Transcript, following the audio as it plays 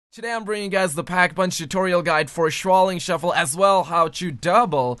Today I'm bringing you guys the Pack-a-Punch tutorial guide for Shaolin Shuffle, as well how to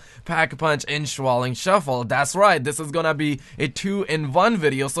double Pack-a-Punch in Shaolin Shuffle. That's right, this is gonna be a 2-in-1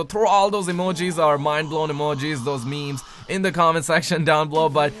 video, so throw all those emojis or mind-blown emojis, those memes, in the comment section down below.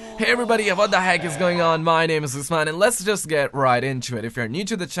 But hey everybody, what the heck is going on? My name is Usman and let's just get right into it. If you're new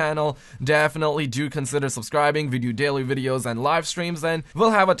to the channel, definitely do consider subscribing. We do daily videos and live streams, and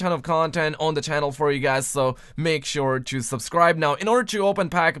we'll have a ton of content on the channel for you guys, so make sure to subscribe. Now, in order to open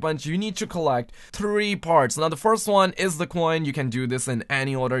Pack-a-Punch, you need to collect 3 parts. Now, the first one is the coin. You can do this in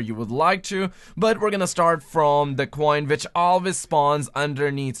any order you would like to, but we're gonna start from the coin, which always spawns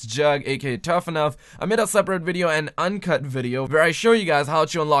underneath Jug, aka Tough Enough. I made a separate video, an uncut video, where I show you guys how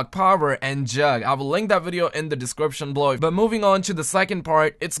to unlock Power and Jug. I will link that video in the description below. But moving on to the second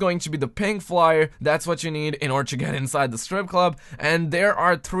part, it's going to be the pink flyer. That's what you need in order to get inside the strip club, and there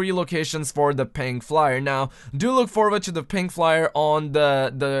are 3 locations for the pink flyer. Now, do look forward to the pink flyer on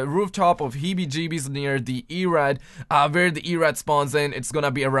the rooftop of Heebie-Jeebies near the E-Red, where the E-Red spawns in. It's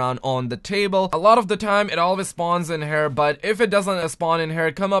gonna be around on the table. A lot of the time, it always spawns in here, but if it doesn't spawn in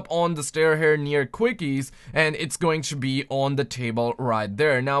here, come up on the stair here near Quickies, and it's going to be on the table right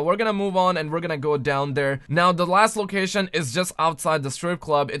there. Now, we're gonna move on, and we're gonna go down there. Now, the last location is just outside the strip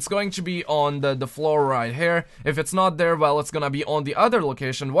club. It's going to be on the floor right here. If it's not there, well, it's gonna be on the other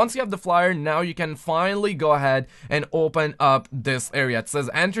location. Once you have the flyer, now you can finally go ahead and open up this area. It says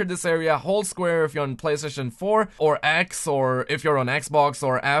enter this area, hold square if you're on PlayStation 4, or X, or if you're on Xbox,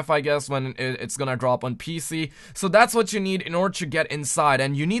 or F, I guess, when it's gonna drop on PC. So that's what you need in order to get inside,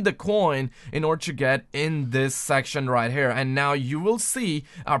 and you need the coin in order to get in this section right here. And now you will see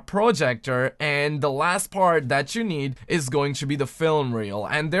a projector, and the last part that you need is going to be the film reel,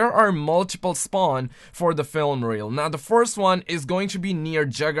 and there are multiple spawn for the film reel. Now, the first one is going to be near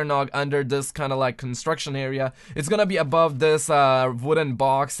Juggernog, under this kind of like construction area. It's gonna be above this wooden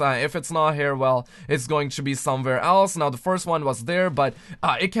box. If it's not here, well, it's going to be somewhere else. Now, the first one was there, but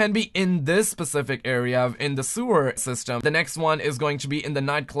it can be in this specific area in the sewer system. The next one is going to be in the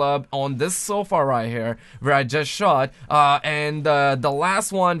nightclub on this sofa right here where I just shot, and the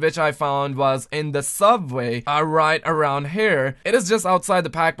last one which I found was in the subway right around here. It is just outside the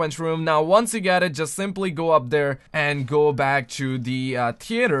Pack-Punch room. Now, once you get it, just simply go up there and go back to the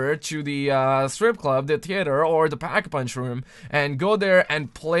theater, to the strip club, the theater, or the Pack-Punch room, and go there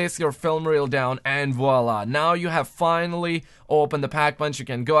and place your film reel down, and voila, now you have finally opened the Pack-Punch. You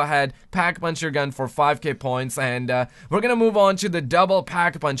can go ahead, Pack-Punch your gun for 5k points, and we're gonna move on to the double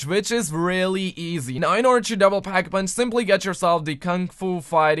Pack-Punch, which is really easy. Now, in order to double Pack-Punch, simply get yourself the Kung Fu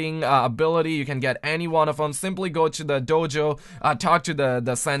fighting ability. You can get any one of them. Simply go to the dojo, talk to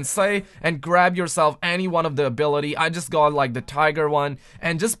the sensei, and grab yourself any one of the ability. I just got like the tiger one,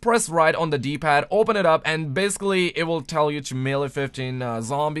 and just press right on the D-pad, open it up, and basically it will tell you to melee 15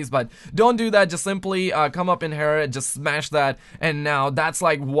 zombies, but don't do that. Just simply come up in here, just smash that, and now that's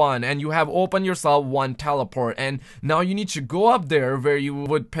like 1, and you have opened yourself 1 teleport. And now you need to go up there where you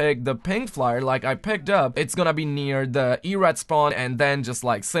would pick the pink flyer like I picked up. It's gonna be near the E-Red spawn, and then just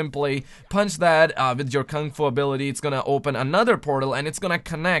like simply punch that with your Kung Fu ability. It's gonna open another portal, and it's gonna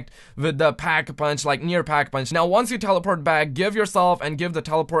connect with the Pack-Punch, like near Pack-Punch. Now, once you teleport back, give yourself and give the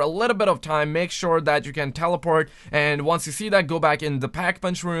teleport a little bit of time. Make sure that you can teleport, and once you see that, go back in the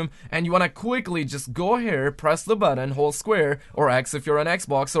Pack-Punch room, and you wanna quickly just go here, press the button, hold square, or X if you're on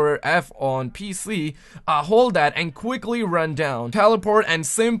Xbox, or F on PC, hold that, and quickly run down, teleport, and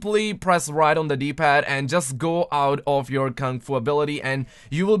simply press right on the D-pad, and just go out of your Kung Fu ability, and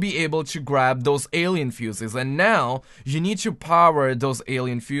you will be able to grab those alien fuses. And now, you need to power those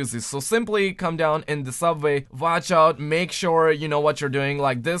alien fuses, so simply come down in the subway, watch out, make sure you know what you're doing.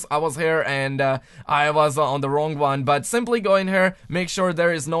 Like this, I was here, and I was on the wrong one, but simply go in here, make sure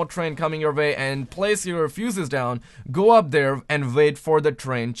there is no train coming your way, and place your fuses down, go up there, and wait for the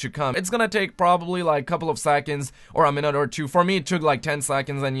train to come. It's gonna take probably like a couple of seconds, or a minute or 2. For me, it took like 10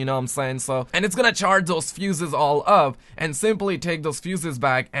 seconds, and you know what I'm saying, so, and it's gonna charge those fuses all up, and simply take those fuses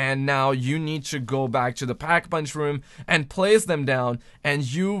back, and now you need to go back to the Pack-Punch room and place them down, and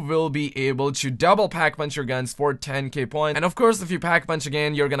you will be able to double Pack-Punch your guns for 10k points. And of course, if you Pack-Punch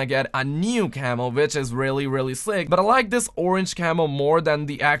again, you're gonna get a new camo, which is really sick. But I like this orange camo more than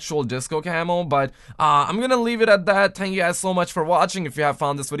the actual disco camo, but I'm gonna leave it at that. Thank you guys so much for watching. If you have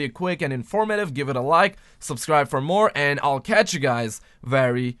found this video quick and informative, give it a like, subscribe for more, and I'll catch you guys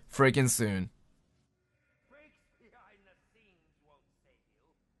very freaking soon.